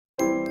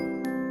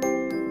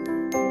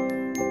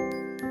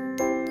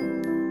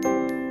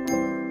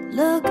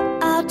Look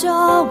out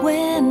your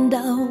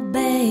window,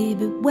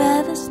 baby,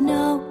 where the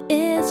snow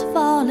is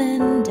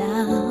falling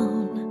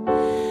down.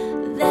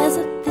 There's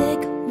a thick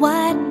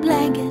white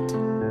blanket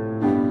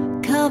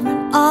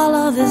covering all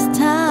of this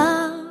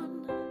town.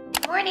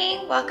 Good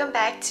morning, welcome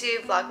back to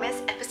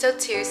Vlogmas episode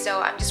 2.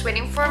 So I'm just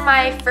waiting for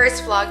my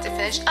first vlog to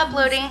finish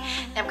uploading,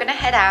 and I'm gonna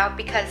head out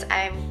because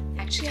I'm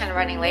actually kind of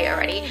running late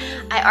already.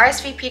 I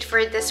RSVP'd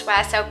for this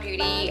YSL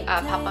Beauty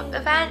pop-up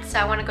event, so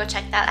I want to go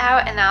check that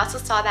out. And I also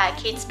saw that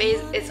Kate Spade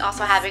is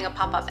also having a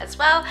pop-up as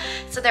well,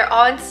 so they're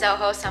all in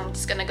Soho, so I'm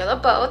just gonna go to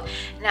both.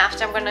 And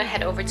after, I'm gonna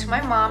head over to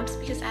my mom's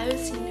because I haven't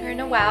seen her in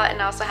a while, and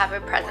I also have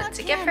a present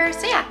to give her.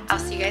 So yeah, I'll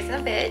see you guys in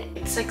a bit.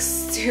 It's like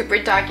super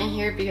dark in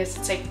here because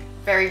it's like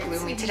very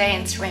gloomy today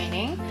and it's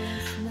raining.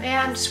 But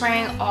yeah, I'm just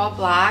wearing all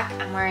black.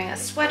 I'm wearing a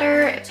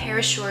sweater, a pair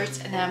of shorts,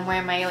 and then I'm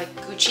wearing my like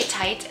Gucci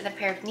tights and a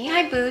pair of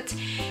knee-high boots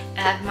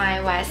and my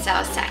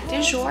YSL sac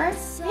de jour.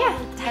 Yeah,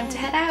 time to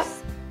head out.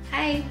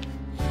 Hi.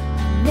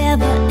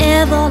 Never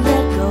ever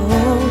let go.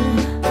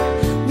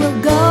 We'll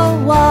go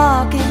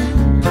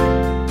walking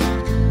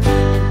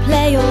and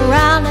play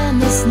around in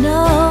the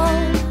snow.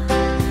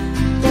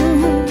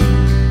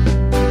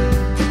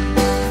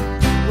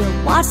 We'll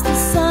watch the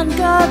sun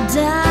go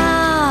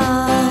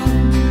down,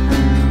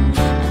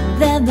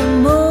 then the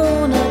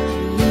moon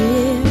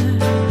appear.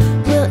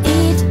 We'll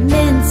eat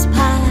mince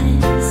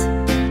pies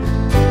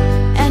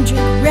and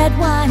drink red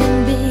wine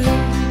and beer.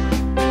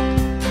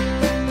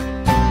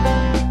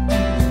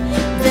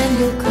 Then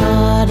we'll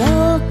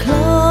cuddle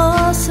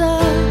closer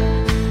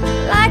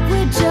like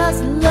we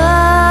just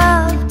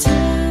love to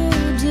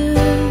do.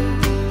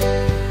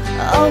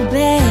 Oh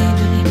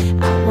baby,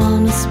 I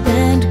wanna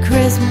spend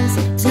Christmas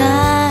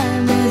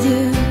time with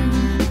you.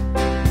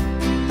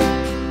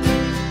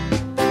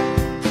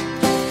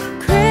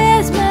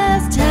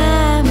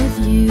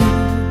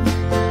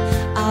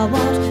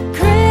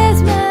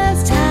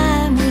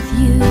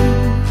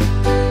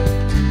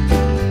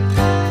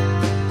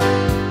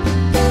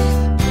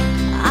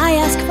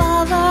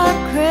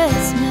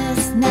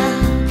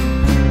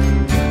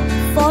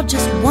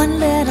 Just one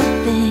little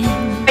thing.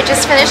 I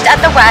just finished at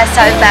the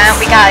YSL event.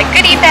 We got a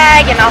goodie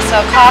bag and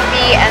also a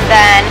coffee, and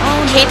then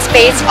Kate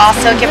Spade's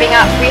also giving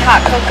out free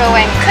hot cocoa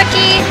and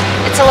cookie.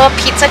 It's a little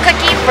pizza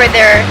cookie for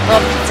their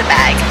little pizza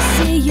bag.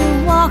 See you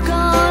walk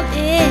on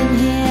in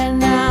here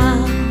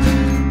now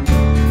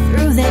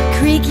through that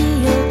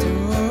creaky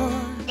door.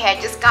 Okay, I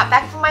just got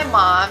back from my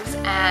mom's,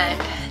 and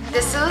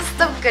this is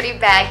the goodie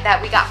bag that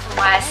we got from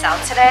YSL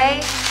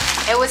today.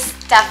 It was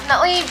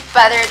definitely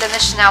better than the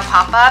Chanel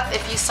pop-up.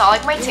 If you saw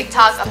like my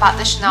TikTok about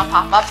the Chanel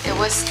pop-up, it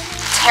was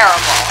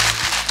terrible.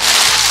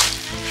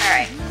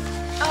 Alright.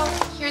 Oh,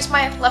 here's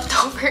my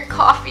leftover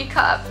coffee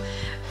cup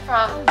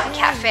from the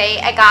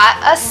cafe. I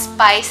got a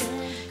spiced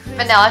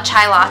vanilla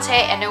chai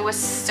latte and it was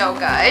so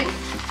good.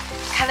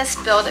 Kind of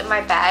spilled in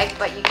my bag,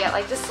 but you get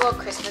like this little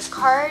Christmas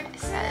card. It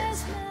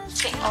says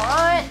St.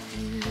 Laurent.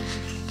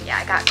 Yeah,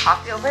 I got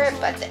coffee over it,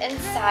 but the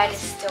inside is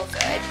still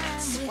good.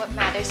 That's what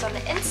matters on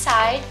the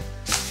inside.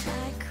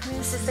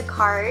 This is the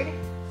card.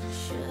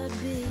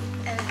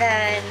 And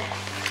then,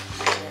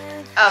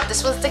 oh,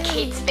 this was the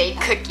Kate Spade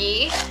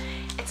cookie.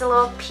 It's a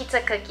little pizza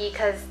cookie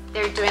because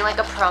they're doing like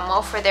a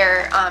promo for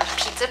their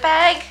pizza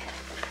bag.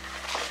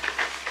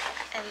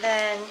 And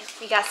then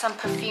we got some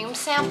perfume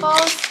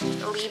samples.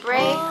 The Libre,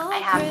 I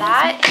have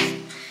that.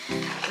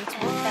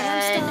 And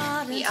then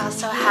we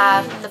also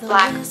have the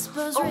Black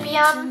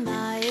Opium.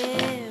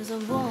 And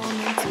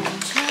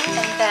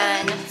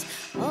then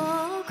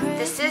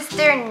this is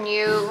their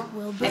new,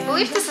 I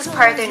believe this is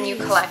part of their new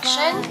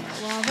collection.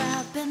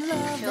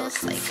 It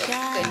feels like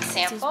a good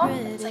sample.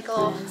 It's like a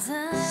little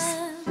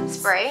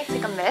spray, it's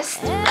like a mist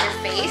for your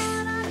face.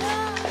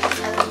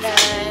 And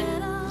then,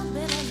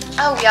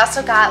 oh, we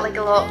also got like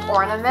a little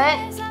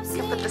ornament. You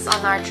can put this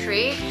on our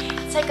tree.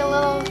 It's like a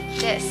little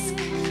disc.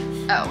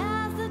 Oh,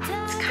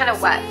 it's kind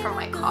of wet from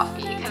my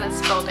coffee. You kind of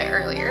spilled it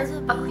earlier.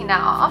 I'll clean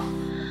that off.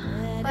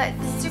 But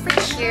it's super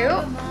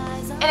cute.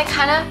 And it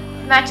kind of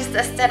matches the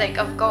aesthetic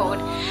of gold.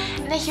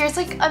 And then here's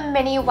like a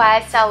mini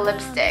YSL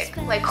lipstick.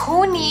 Like,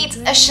 who needs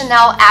a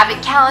Chanel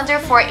Advent calendar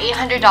for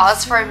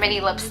 $800 for a mini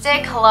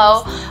lipstick?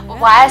 Hello?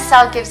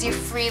 YSL gives you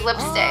free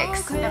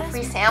lipsticks and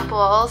free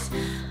samples.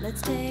 Look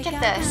at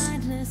this.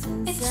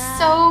 It's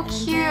so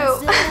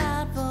cute.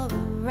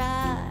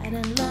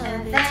 And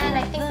then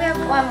I think we have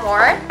one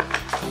more.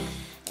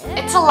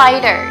 It's a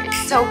lighter.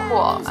 It's so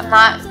cool. I'm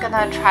not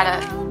gonna try to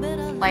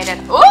light it.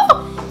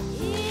 Ooh!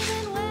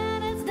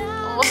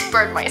 Almost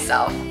burned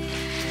myself.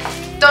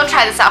 Don't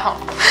try this at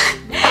home.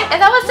 And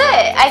that was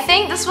it. I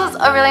think this was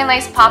a really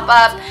nice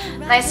pop-up,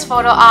 nice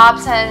photo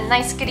ops, and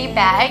nice goodie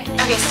bag.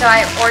 Okay, so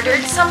I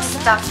ordered some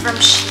stuff from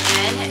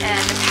Shein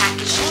and the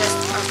package just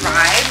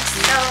arrived.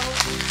 So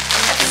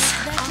let's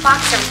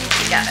unbox everything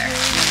together.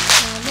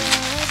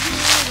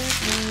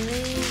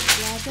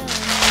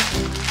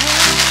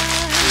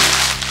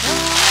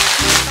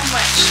 So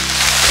much.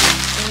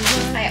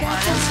 I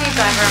honestly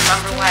don't even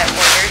remember what I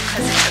ordered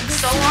because it took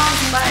so long,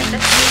 but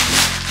let's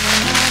see.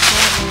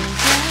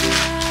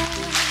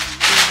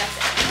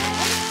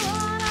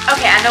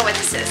 Okay, I know what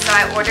this is. So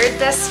I ordered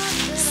this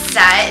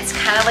set. It's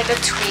kind of like a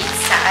tweed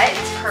set.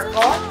 It's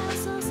purple.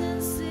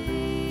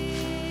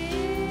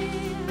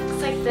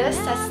 Looks like this.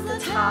 That's the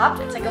top.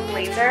 It's like a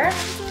blazer.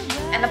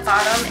 And the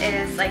bottom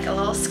is like a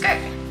little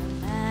skirt.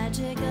 It's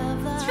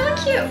really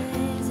cute.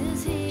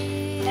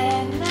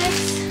 And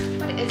next,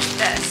 what is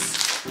this?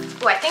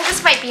 Oh, I think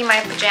this might be my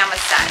pajama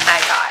set that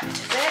I got.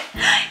 Is it?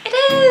 It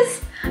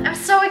is! I'm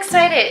so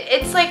excited.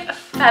 It's like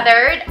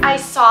feathered. I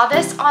saw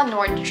this on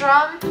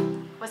Nordstrom.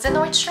 Was it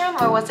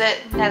Nordstrom or was it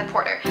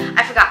Net-a-Porter?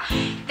 I forgot.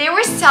 They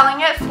were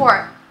selling it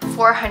for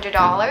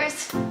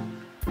 $400.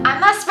 I'm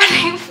not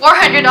spending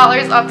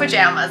 $400 on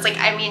pajamas. Like,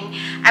 I mean,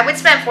 I would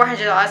spend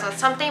 $400 on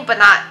something, but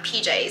not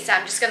PJs. So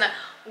I'm just gonna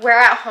wear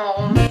at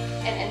home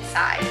and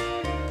inside.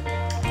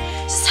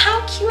 Just how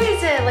cute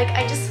is it? Like,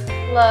 I just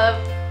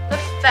love the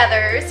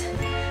feathers.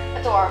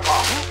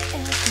 Adorable.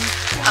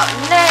 Up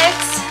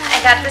next, I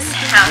got this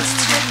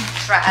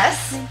houndstooth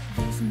dress.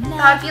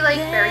 That would be like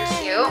very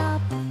cute.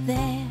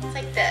 It's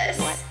like this.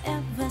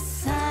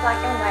 Black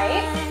and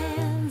white.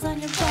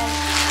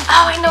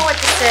 Oh, I know what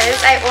this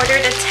is. I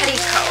ordered a teddy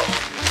coat.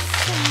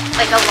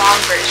 Like a long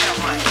version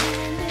one.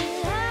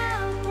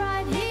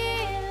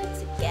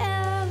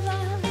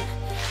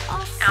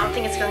 I don't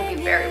think it's going to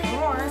be very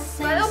warm,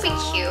 but it'll be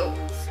cute.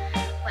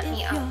 Let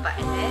me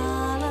unbutton it.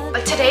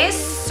 But today is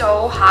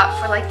so hot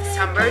for like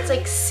December. It's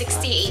like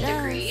 68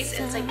 degrees.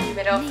 It's like the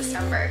middle of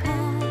December.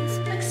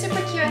 Like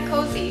super cute and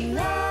cozy.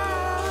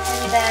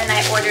 And then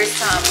I ordered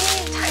some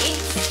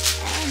tights.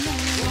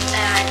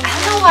 And I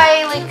don't know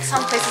why like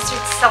some places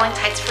are selling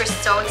tights for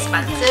so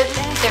expensive.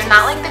 They're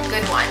not like the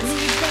good ones.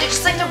 They're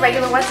just like the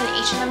regular ones, and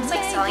H&M's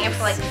like selling it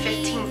for like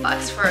 15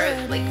 bucks for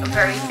like a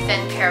very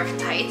thin pair of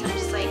tights. I'm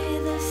just like,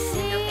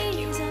 no thank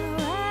you.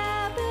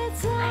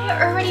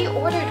 I already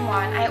ordered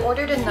one. I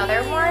ordered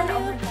another one. Oh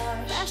my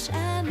gosh.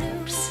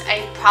 Oops.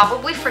 I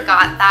probably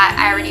forgot that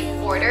I already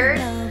ordered.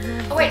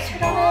 Oh wait,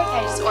 turtleneck.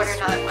 I just ordered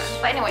another one.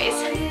 But anyways,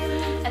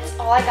 that's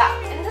all I got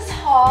in this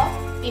haul.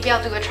 Maybe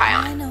I'll do a try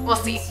on. We'll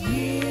see.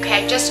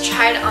 Okay, I just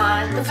tried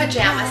on the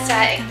pajama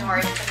set,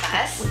 ignored the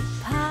mess.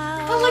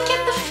 But look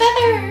at the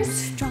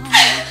feathers!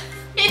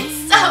 It's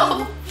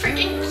so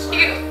freaking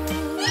cute!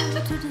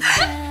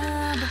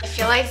 I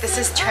feel like this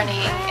is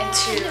turning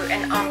into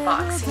an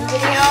unboxing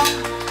video.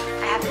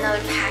 I have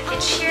another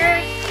package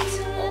here. Let's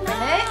open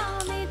it.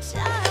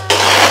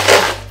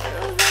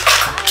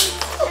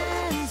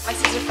 My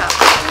scissor fell.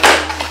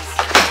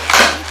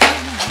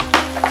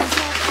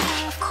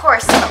 Of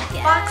course, a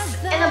box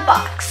in a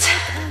box.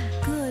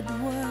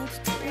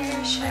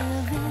 Where should I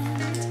open it?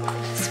 Let's open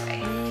it this way.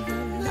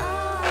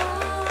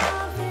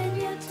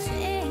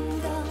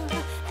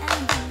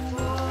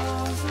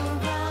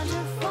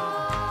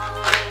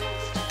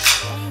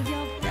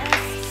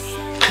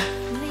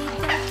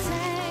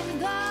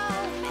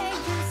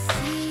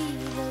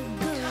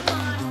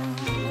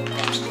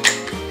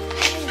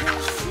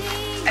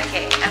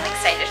 Okay, I'm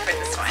excited for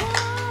this one.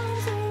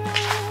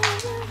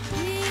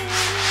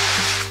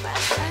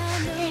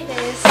 Here it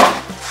is.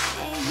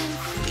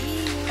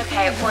 Okay,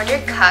 I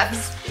ordered cups.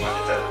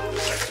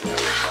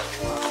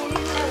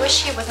 I wish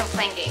he wasn't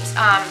playing games.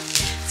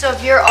 So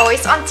if you're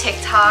always on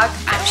TikTok,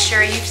 I'm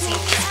sure you've seen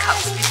these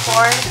cups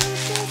before.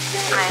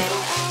 I'm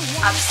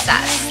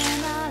obsessed.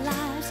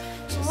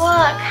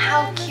 Look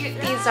how cute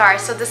these are.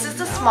 So this is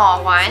the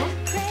small one.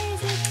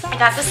 I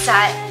got the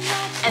set,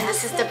 and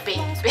this is the big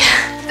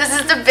this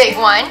is the big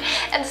one,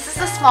 and this is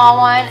the small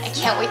one. I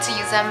can't wait to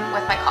use them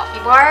with my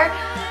coffee bar.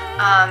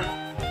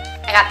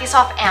 I got these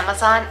off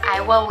Amazon.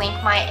 I will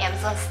link my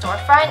Amazon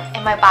storefront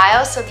in my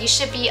bio, so these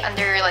should be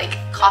under like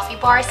coffee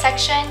bar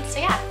section. So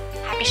yeah,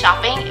 happy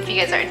shopping if you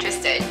guys are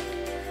interested.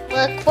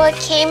 Look what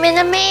came in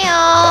the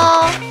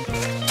mail.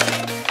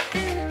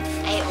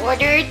 I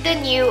ordered the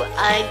new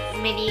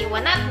mini,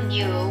 well not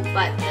new,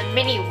 but the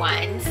mini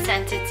one,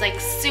 since it's like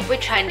super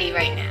trendy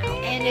right now.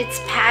 And it's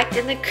packed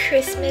in the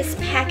Christmas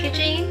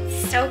packaging.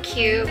 So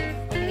cute.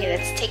 Okay,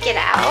 let's take it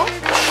out.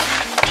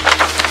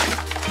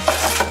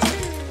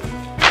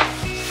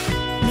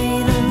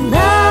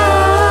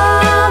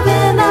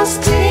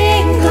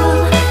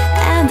 Tingle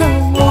and the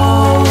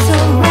walls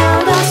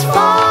around us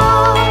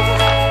fall.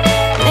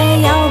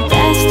 May our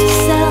best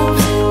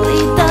selves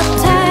lead the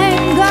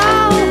tango.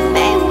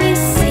 May we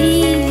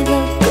see the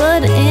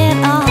good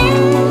in all.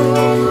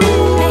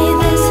 May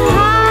this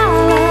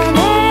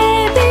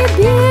holiday be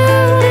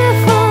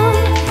beautiful,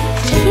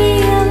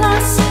 heal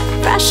us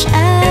fresh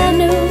and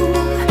new.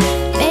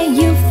 May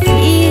you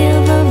feel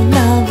the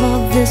love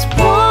of this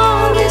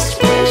warmest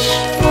wish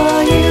for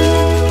you.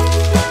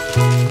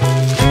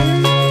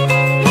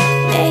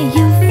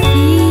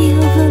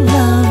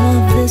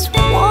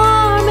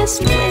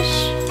 Wish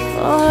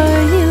for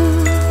you.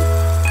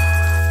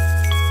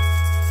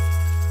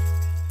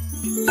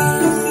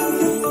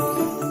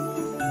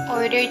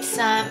 Ordered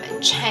some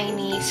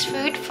Chinese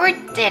food for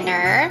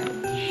dinner.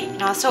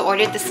 And I also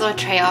ordered this little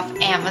tray off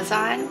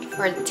Amazon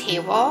for the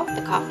table,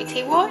 the coffee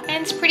table,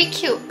 and it's pretty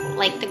cute,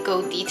 like the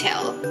gold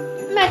detail.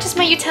 Matches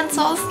my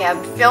utensils. Yeah,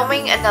 I'm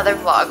filming another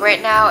vlog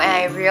right now and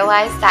I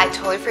realized that I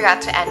totally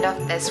forgot to end off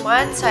this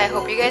one, so I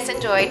hope you guys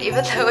enjoyed,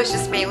 even though it was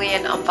just mainly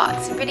an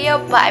unboxing video,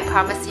 but I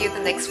promise you the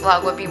next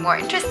vlog will be more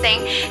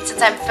interesting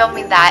since I'm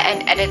filming that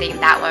and editing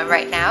that one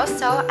right now.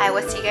 So I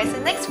will see you guys in the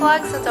next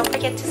vlog, so don't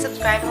forget to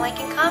subscribe and like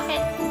and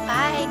comment.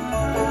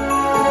 Bye!